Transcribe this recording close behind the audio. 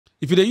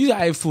if you dey use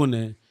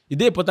iPhone,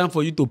 it's important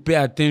for you to pay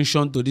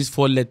attention to these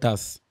 4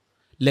 letters.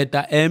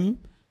 Letter M,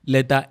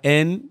 letter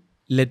N,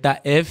 letter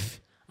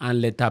F,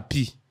 and letter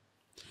P.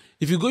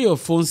 If you go your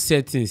phone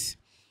settings,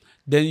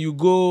 then you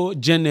go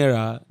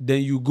general,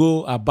 then you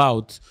go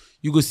about,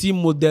 you go see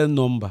model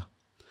number.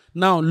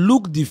 Now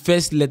look the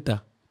first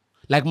letter.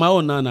 Like my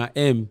own now,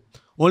 M.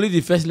 Only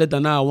the first letter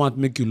now I want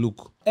make you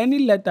look. Any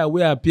letter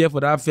will appear for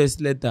that first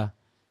letter,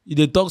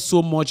 they talk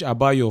so much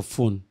about your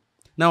phone.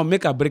 Now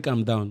make a break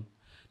them down.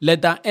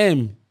 Letter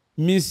M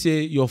means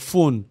say your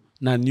phone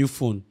na new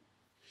phone.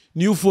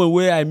 New phone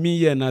where I mean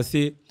here na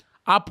say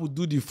Apple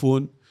do the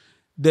phone,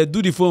 they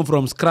do the phone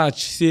from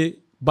scratch. Say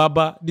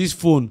Baba, this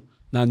phone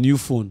na new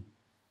phone.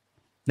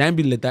 Now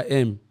be letter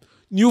M.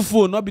 New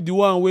phone not be the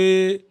one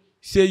where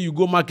say you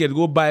go market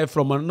go buy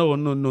from. No,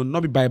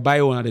 not be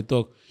buy one at the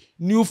talk.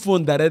 New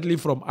phone directly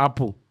from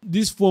Apple.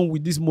 This phone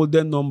with this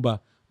model number,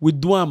 we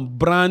do am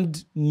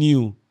brand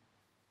new.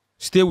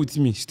 Stay with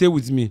me, stay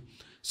with me.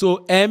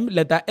 So M,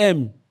 letter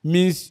M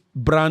means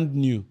brand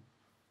new.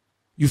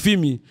 You feel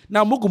me?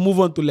 Now we can move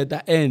on to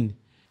letter N.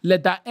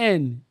 Letter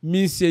N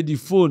means say the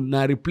phone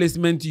na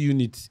replacement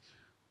unit.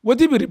 What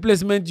is the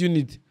replacement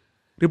unit?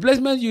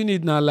 Replacement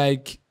unit now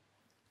like,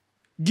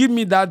 give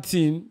me that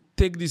thing,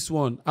 take this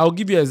one. I'll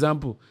give you an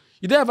example.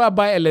 You don't ever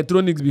buy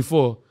electronics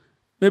before.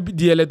 Maybe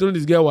the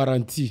electronics get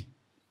warranty.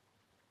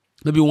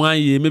 Maybe 1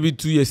 year, maybe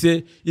 2 years.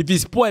 Say, if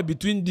it's spoiled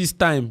between this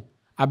time,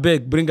 I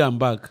beg, bring them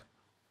back.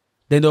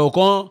 Then they'll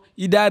come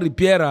either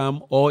repair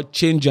them or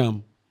change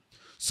them.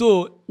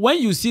 So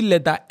when you see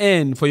letter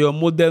N for your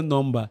model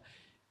number,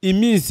 it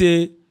means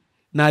say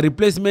na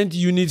replacement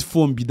unit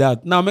phone be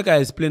that. Now make I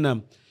explain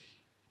them.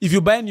 If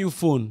you buy a new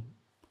phone,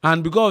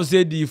 and because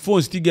say the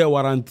phone still get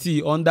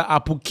warranty under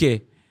Apple Care,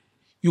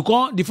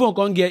 the phone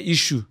can't get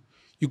issue.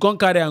 You can't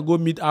carry and go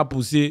meet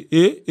Apple, say,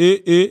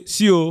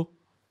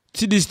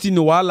 see this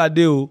thing while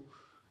deo.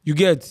 You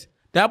get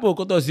the Apple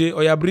can't say, oh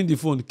yeah, bring the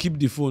phone, keep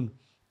the phone.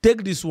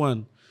 Take this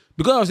one.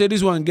 Because I say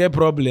this one get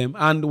problem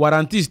and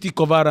warranty still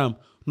cover them.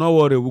 No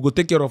worry, we go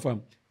take care of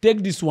them.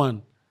 Take this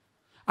one.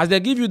 As they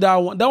give you that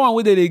one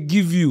way that they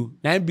give you,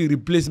 that be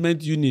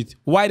replacement unit.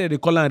 Why do they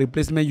call it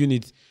replacement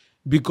unit?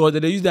 Because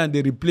they use that and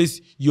they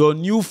replace your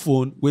new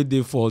phone with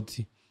the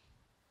faulty.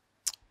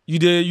 You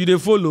they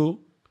follow,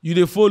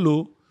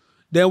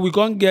 then we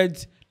can't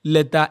get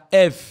letter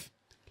F.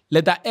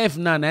 Letter F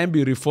now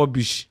be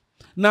refurbished.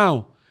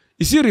 Now,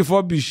 you see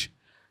refurbished,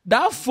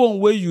 that phone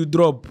where you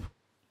drop,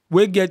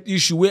 where get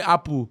issue, where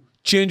Apple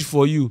change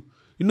for you.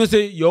 You know,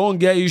 say your own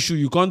get issue,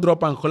 you can't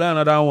drop and collect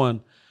another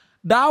one.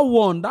 That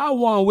one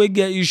will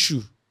get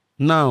issue.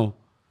 Now,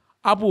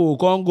 Apple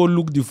can't go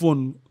look the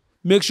phone.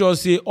 Make sure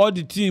say all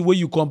the things where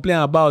you complain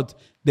about,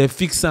 they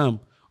fix them.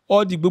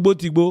 All the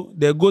tibo,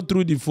 they go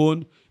through the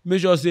phone. Make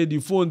sure say the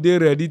phone they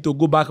ready to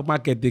go back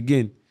market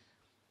again.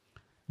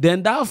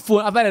 Then that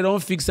phone, after they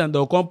don't fix them,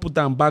 they'll come put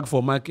them back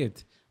for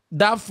market.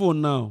 That phone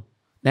now,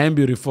 they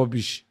be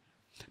refurbished.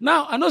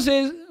 Now, I know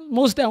say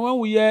most time when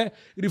we hear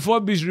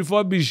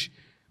refurbish,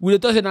 we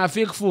thought say na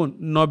fake phone.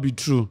 Not be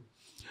true.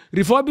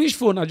 Refurbished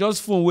phone are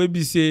just phone where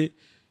be say,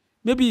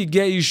 maybe you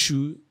get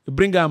issue,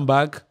 bring them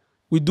back.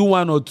 We do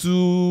 1 or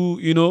 2,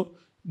 you know,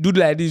 do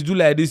like this,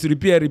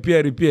 repair.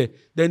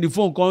 Then the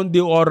phone can't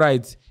do all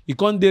right. It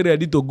can't be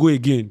ready to go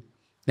again.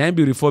 Then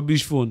be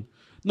refurbished phone.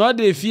 Not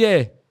the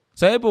fear.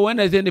 So people when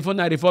they say the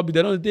phone are refurbished,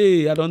 they don't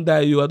say, I don't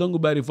die you, I don't go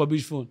buy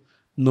refurbished phone.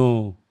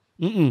 No.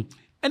 And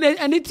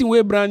anything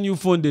where brand new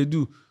phone they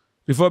do,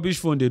 refurbished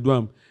phone they do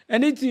them.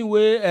 Anything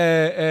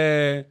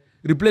where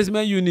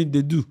replacement unit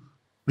they do,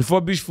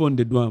 refurbished phone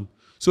they do them.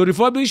 So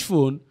refurbished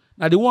phone,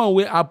 now the one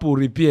where Apple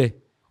repair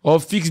or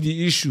fix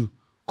the issue,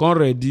 come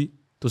ready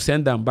to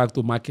send them back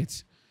to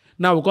market.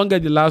 Now we can't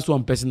get the last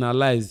one,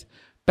 personalized.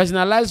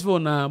 Personalized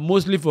phone are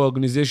mostly for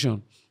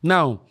organization.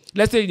 Now,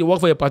 let's say you work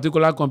for a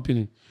particular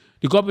company.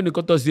 The company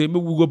can say, we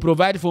will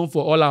provide phone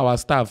for all our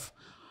staff.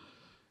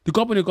 The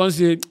company can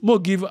say, we'll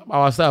give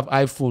our staff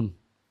iPhone.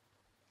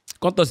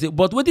 Can say,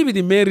 but what is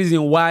the main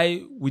reason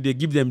why we they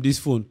give them this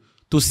phone?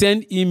 To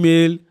send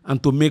email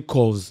and to make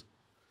calls.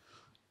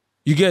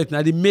 You get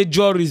now the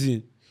major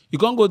reason. You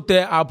can't go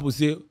tell Apple,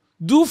 say,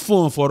 do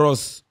phone for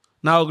us.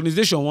 Now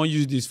organization won't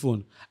use this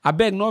phone. I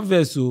beg no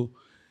vessel.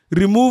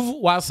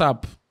 Remove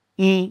WhatsApp.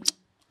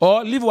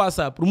 Or leave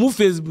WhatsApp. Remove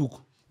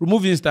Facebook.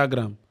 Remove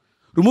Instagram.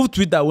 Remove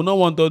Twitter. We don't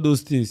want all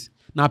those things.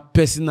 Now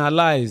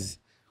personalize.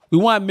 We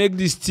want to make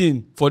this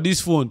thing for this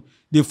phone.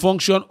 They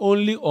function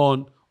only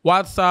on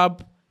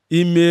WhatsApp,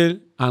 email,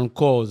 and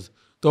calls.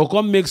 To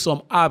come make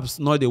some apps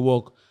not they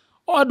work.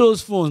 All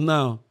those phones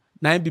now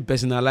be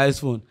personalized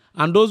phone.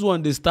 And those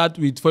ones they start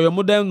with, for your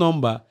model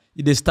number,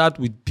 they start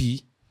with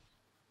P.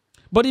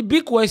 But the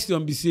big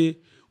question be say,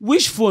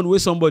 which phone will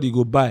somebody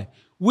go buy?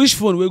 Which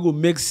phone will go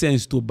make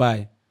sense to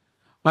buy?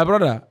 My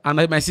brother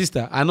and my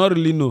sister, I not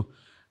really know.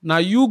 Now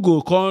you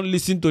go come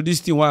listen to this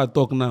thing while I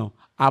talk now.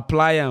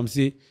 Apply and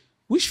say,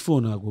 which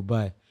phone I go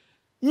buy?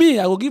 Me,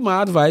 I go give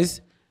my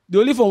advice. The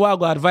only phone where I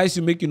go advise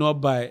you make you not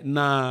buy,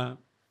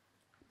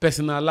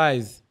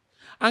 personalize.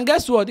 And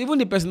guess what? Even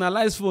the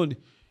personalized phone,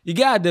 You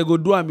get how they go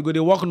do am, e go dey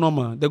work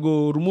normal. They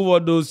go remove all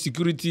those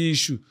security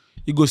issue.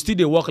 E go still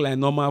dey work like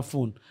normal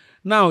phone.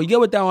 Now, you get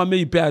what I want make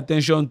you pay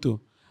attention to.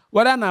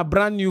 Whether na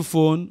brand new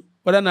phone,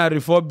 whether na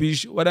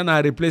refurbished, whether na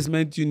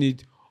replacement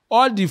unit,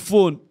 all the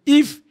phone,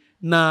 if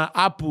na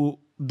Apple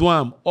do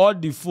am, all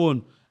the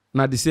phone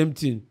na the same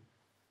thing.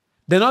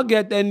 They not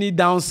get any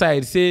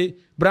downside. Say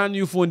brand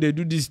new phone they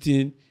do this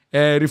thing,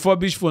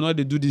 refurbished phone not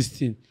they do this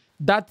thing.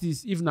 That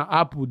is if na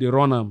Apple they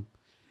run am.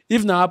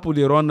 If na Apple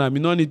they run am,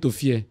 you no need to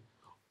fear.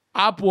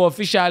 Apple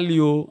officially,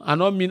 I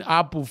don't mean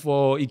Apple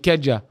for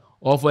Ikeja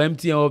or for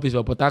MTN office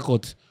or Port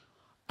Harcourt.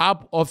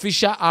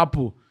 Official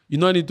Apple, you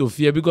no need to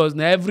fear because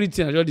now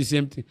everything is just the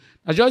same thing.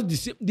 It's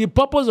just the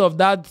purpose of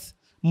that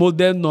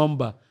model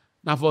number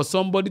now for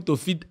somebody to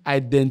fit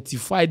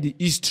identify the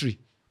history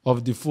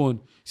of the phone.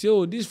 Say,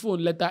 oh, this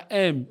phone letter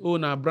M, oh,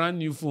 na brand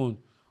new phone.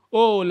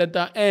 Oh,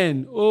 letter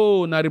N,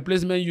 oh, na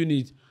replacement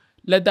unit.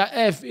 Letter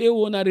F,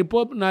 oh,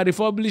 na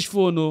refurbished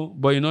phone, oh,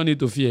 but you no need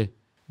to fear.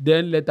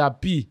 Then letter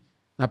P,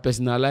 na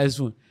personalized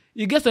phone.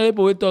 You get some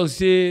people who talk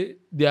say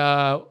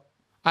their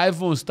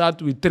iPhone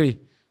start with 3.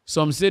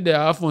 Some say their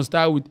iPhone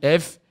start with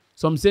F.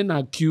 Some say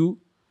na Q.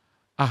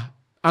 I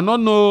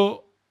don't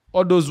know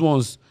all those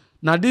ones.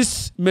 Now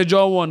this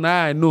major one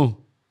now I know.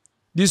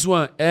 This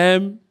one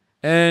M,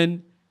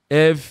 N,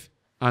 F,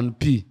 and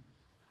P.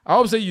 I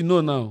hope say you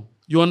know now.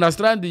 You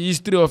understand the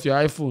history of your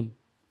iPhone.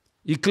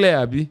 It's clear,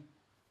 Abi.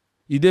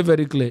 It is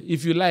very clear.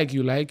 If you like,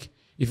 you like.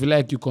 If you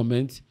like, you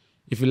comment.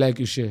 If you like,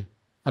 you share.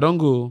 I don't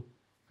go.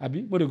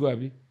 Abi, where do you go,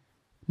 Abi?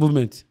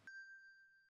 Movement.